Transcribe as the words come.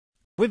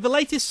With the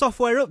latest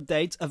software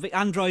update of the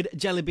Android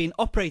Jellybean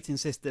operating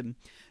system,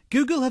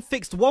 Google have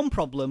fixed one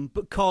problem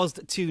but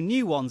caused two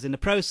new ones in the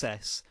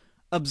process.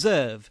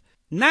 Observe.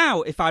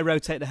 Now if I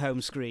rotate the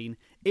home screen,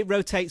 it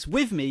rotates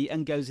with me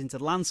and goes into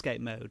landscape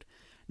mode.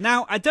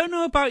 Now I don't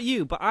know about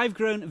you, but I've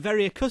grown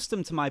very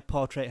accustomed to my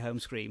portrait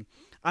home screen,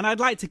 and I'd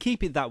like to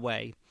keep it that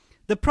way.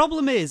 The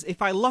problem is, if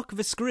I lock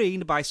the screen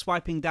by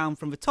swiping down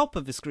from the top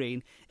of the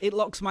screen, it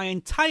locks my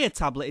entire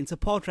tablet into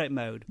portrait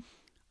mode.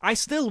 I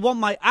still want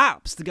my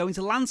apps to go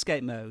into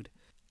landscape mode.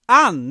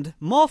 And,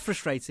 more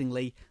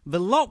frustratingly, the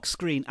lock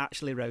screen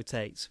actually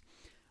rotates.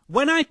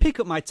 When I pick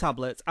up my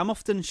tablet, I'm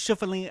often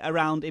shuffling it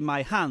around in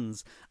my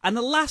hands, and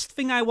the last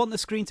thing I want the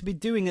screen to be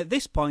doing at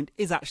this point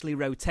is actually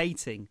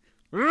rotating.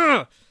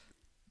 Ugh!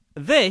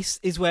 This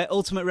is where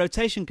Ultimate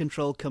Rotation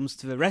Control comes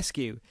to the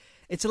rescue.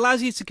 It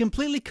allows you to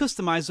completely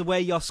customize the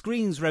way your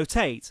screens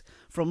rotate,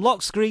 from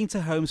lock screen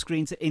to home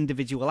screen to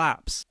individual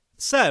apps.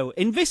 So,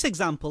 in this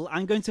example,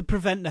 I'm going to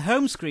prevent the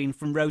home screen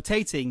from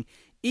rotating,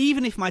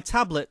 even if my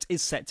tablet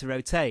is set to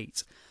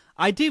rotate.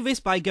 I do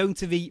this by going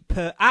to the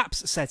Per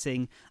Apps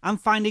setting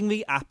and finding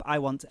the app I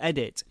want to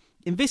edit.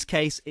 In this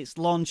case, it's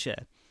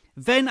Launcher.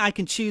 Then I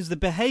can choose the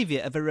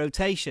behavior of a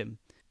rotation.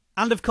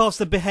 And of course,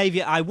 the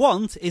behavior I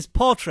want is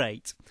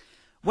Portrait.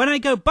 When I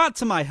go back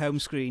to my home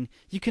screen,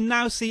 you can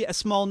now see a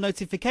small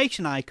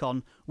notification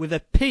icon with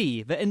a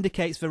P that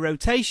indicates the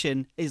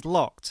rotation is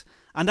locked.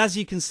 And as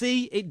you can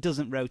see, it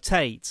doesn't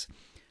rotate.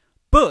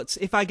 But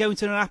if I go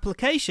into an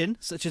application,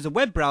 such as a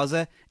web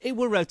browser, it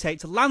will rotate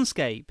to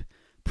landscape.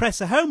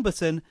 Press a home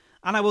button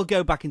and I will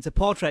go back into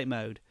portrait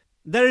mode.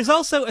 There is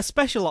also a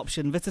special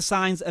option that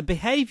assigns a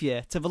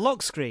behavior to the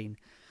lock screen.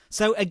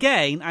 So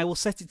again, I will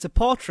set it to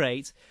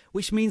portrait,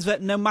 which means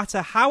that no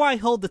matter how I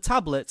hold the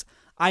tablet,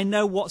 I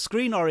know what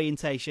screen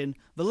orientation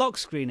the lock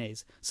screen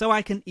is, so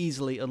I can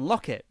easily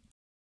unlock it.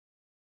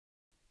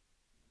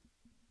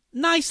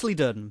 Nicely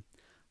done.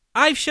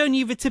 I've shown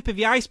you the tip of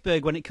the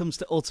iceberg when it comes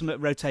to Ultimate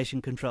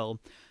Rotation Control,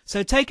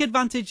 so take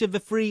advantage of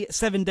the free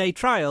 7-day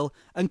trial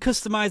and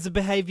customize the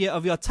behavior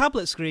of your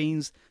tablet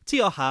screens to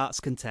your heart's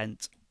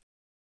content.